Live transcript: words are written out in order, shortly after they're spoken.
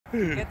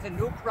It's a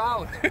new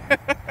crowd.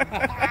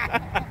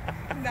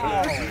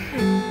 No.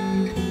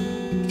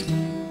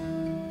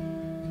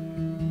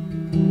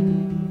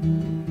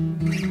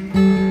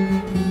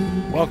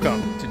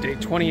 Welcome to day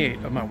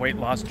 28 of my weight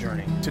loss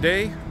journey.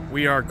 Today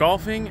we are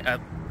golfing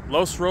at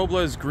Los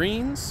Robles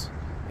Greens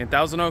in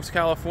Thousand Oaks,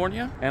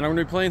 California, and I'm going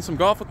to be playing some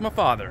golf with my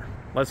father.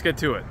 Let's get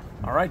to it.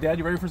 All right, Dad,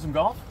 you ready for some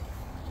golf?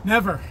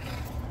 Never.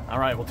 All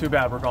right, well, too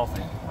bad, we're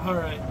golfing. All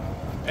right.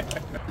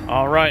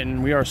 All right,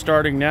 and we are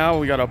starting now.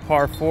 We got a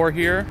par 4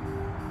 here.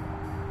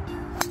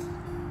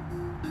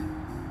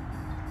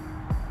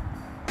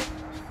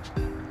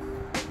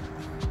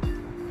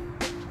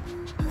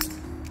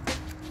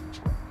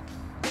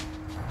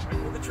 Right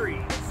through the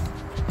trees.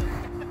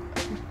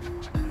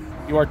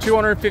 You are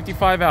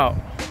 255 out.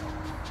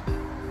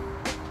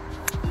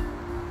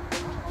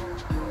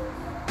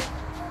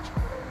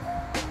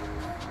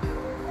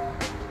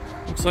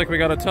 Looks like we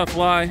got a tough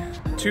lie.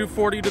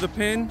 240 to the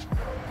pin.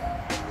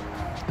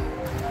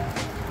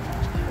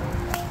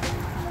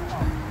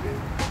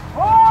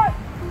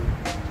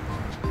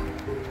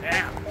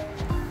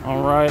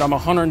 All right, I'm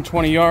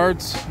 120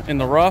 yards in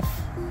the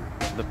rough.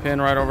 The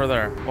pin right over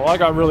there. Well, I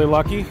got really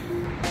lucky.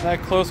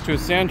 That close to a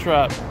sand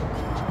trap.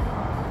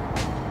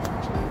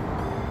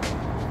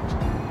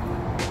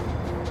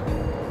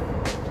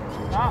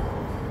 Stop.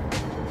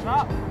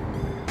 Stop.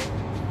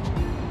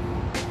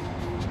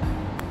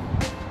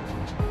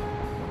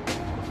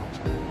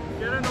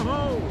 Get in the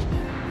hole.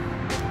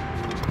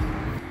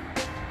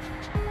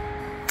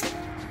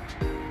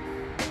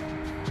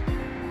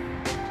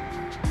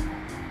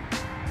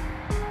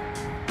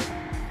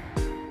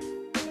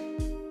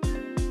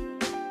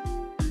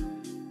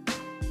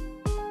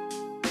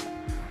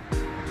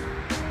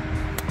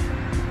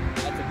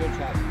 That's a good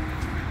shot.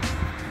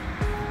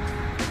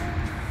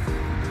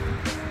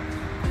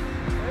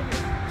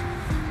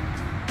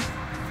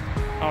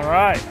 All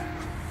right.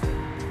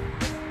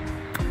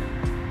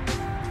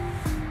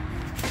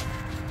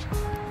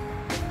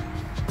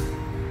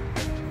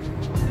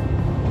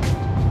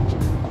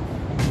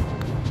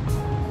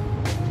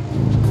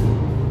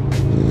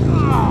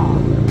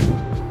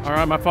 All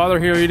right, my father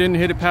here, he didn't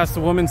hit it past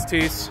the woman's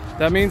tees.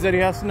 That means that he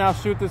has to now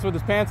shoot this with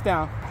his pants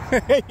down.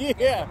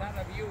 Yeah.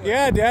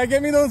 Yeah, Dad,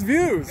 get me those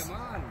views.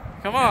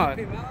 Come on.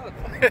 Come on.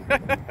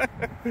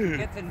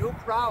 It's a new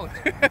crowd.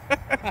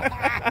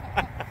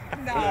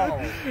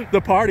 No.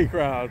 The party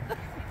crowd.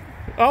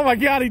 Oh my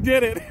God, he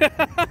did it.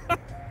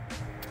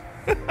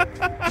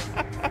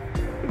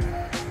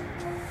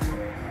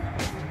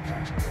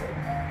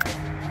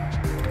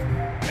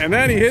 And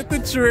then he hit the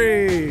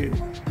tree.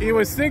 He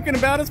was thinking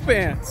about his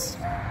pants.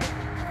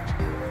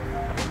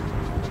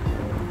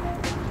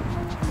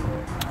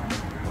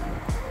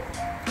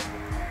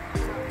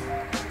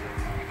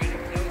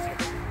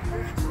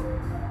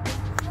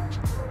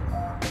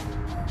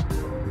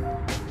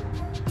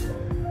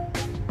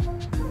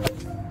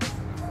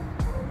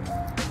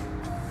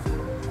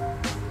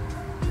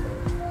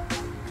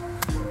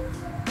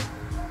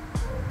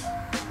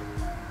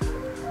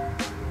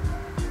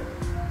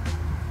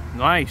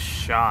 Nice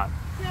shot.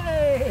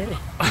 Yay!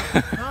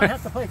 Now I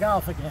have to play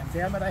golf again.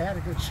 Damn it, I had a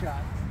good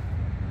shot.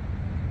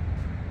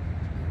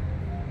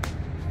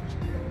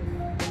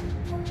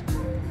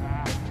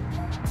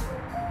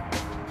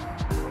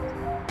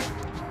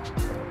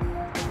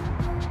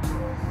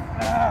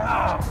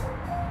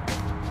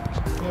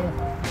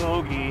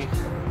 Bogey.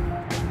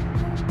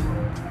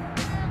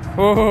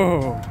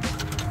 Oh.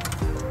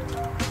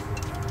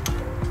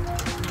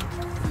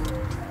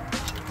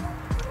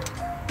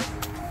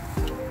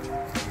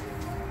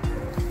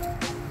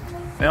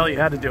 Well, you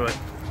had to do it.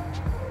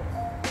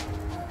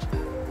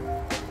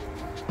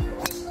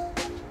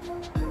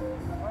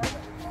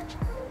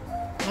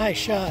 Nice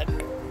shot.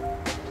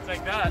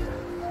 Take that.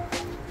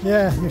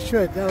 Yeah, you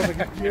should. That was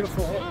a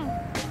beautiful hit.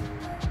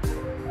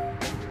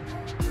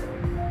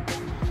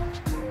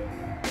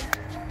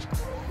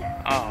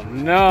 Oh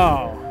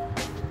no.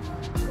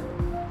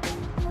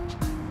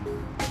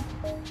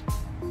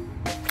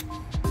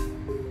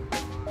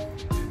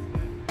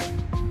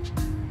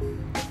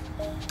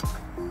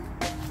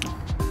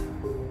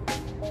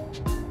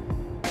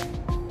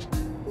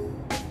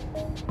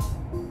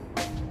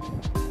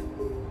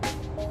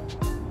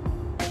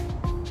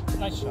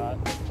 Nice shot.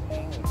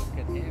 Oh, look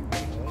at him.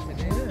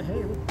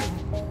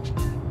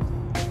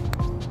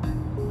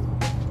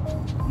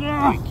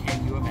 Yeah, hey, Can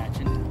you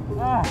imagine?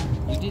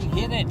 You didn't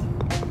hit it.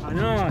 I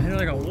know, I hit it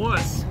like a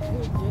wuss.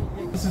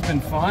 This has been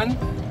fun.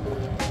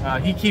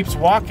 He keeps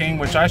walking,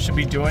 which I should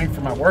be doing for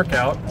my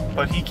workout,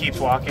 but he keeps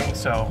walking,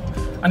 so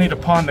I need to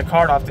pawn the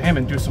cart off to him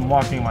and do some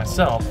walking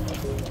myself.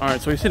 All right,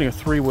 so he's hitting a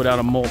 3-wood out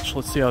of mulch.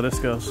 Let's see how this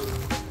goes.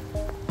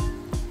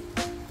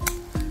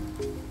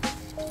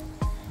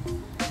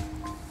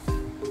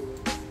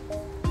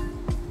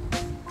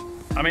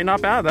 I mean,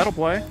 not bad, that'll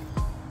play.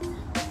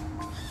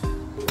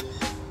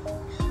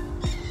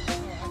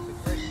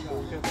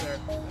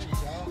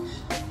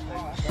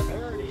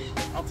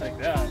 I'll take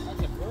that.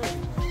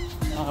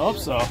 I hope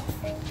so.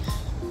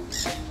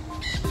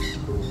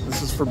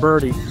 This is for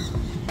birdie.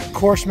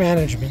 course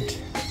management.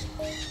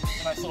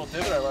 Nice little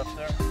divot I left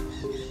there.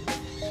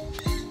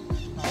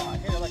 Oh, I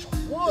hit it like a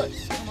wood.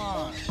 Come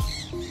on.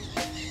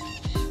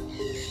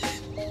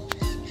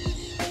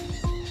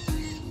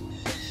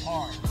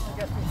 Hard. I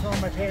guess I'm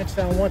throwing my pants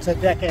down once a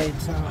decade,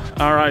 so.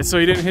 All right, so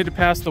he didn't hit it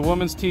past the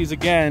woman's tees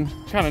again.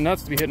 Kind of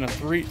nuts to be hitting a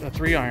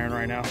three iron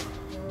right now.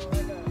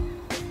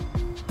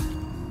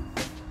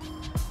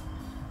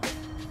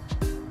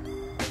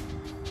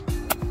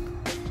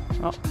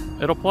 Oh,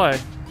 it'll play.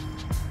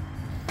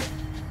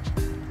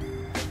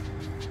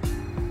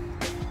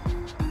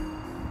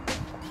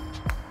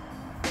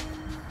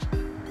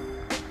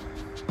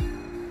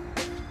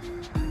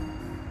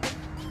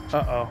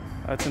 Uh-oh,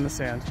 that's in the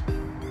sand.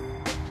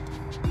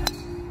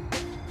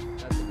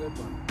 That's a good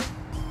one.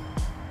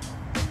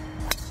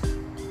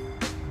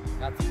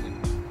 That's a good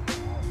one.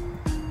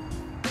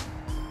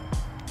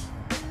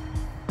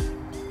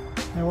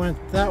 I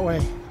went that way.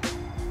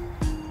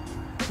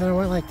 Then I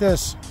went like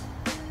this.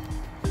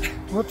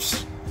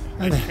 Whoops.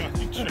 And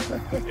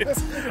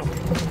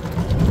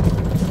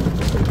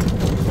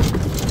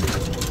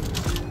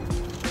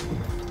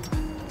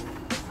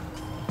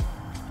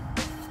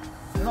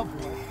oh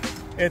boy.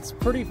 It's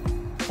pretty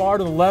far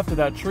to the left of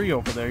that tree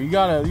over there. You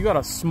got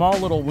a small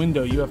little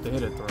window you have to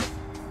hit it through.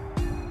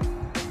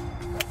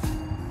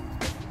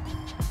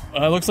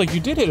 It looks like you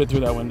did hit it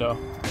through that window.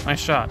 Nice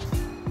shot.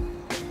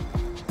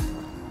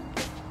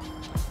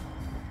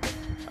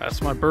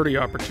 That's my birdie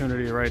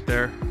opportunity right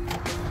there.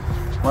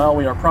 Well,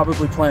 we are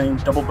probably playing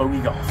double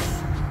bogey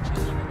golf.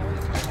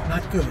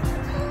 Not good,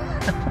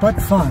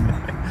 but fun.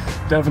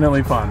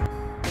 Definitely fun.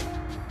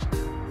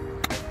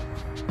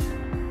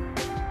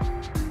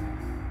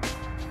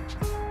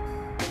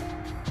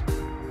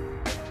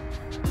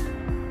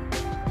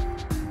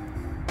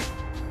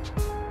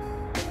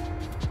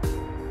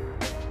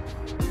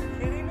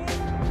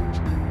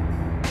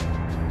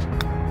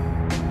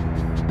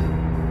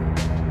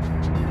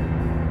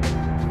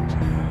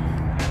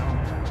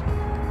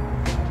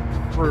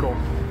 Brutal.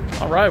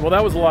 All right, well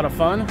that was a lot of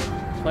fun,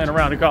 playing a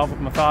round of golf with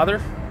my father.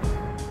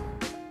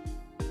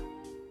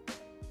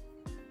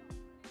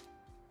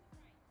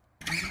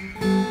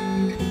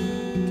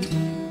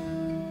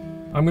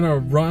 I'm gonna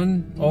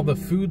run all the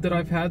food that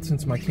I've had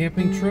since my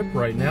camping trip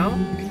right now.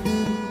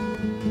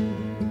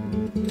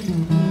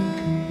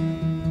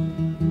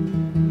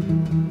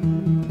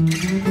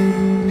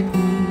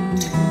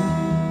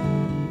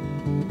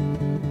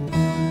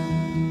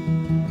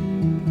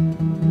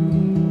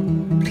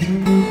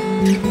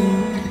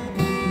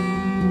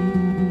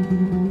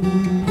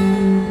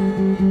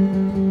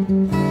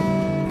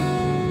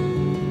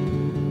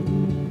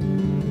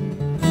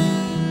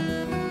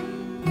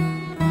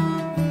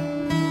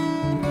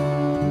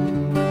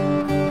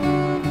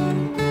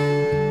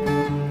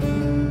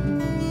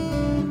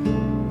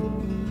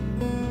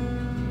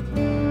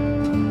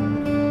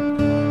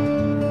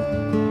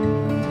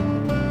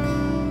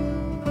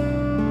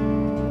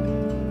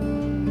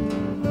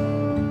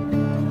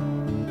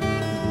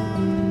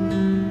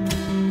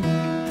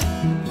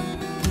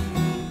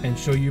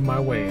 Show you my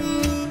way.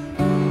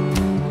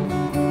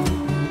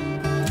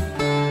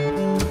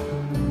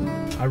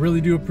 I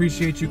really do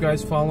appreciate you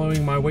guys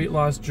following my weight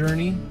loss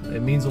journey.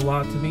 It means a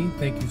lot to me.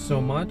 Thank you so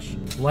much.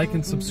 Like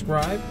and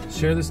subscribe.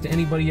 Share this to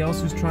anybody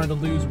else who's trying to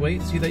lose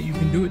weight. See that you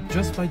can do it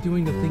just by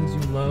doing the things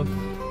you love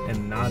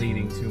and not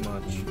eating too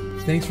much.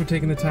 Thanks for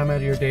taking the time out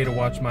of your day to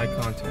watch my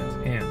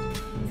content and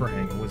for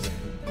hanging with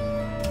Zainenn.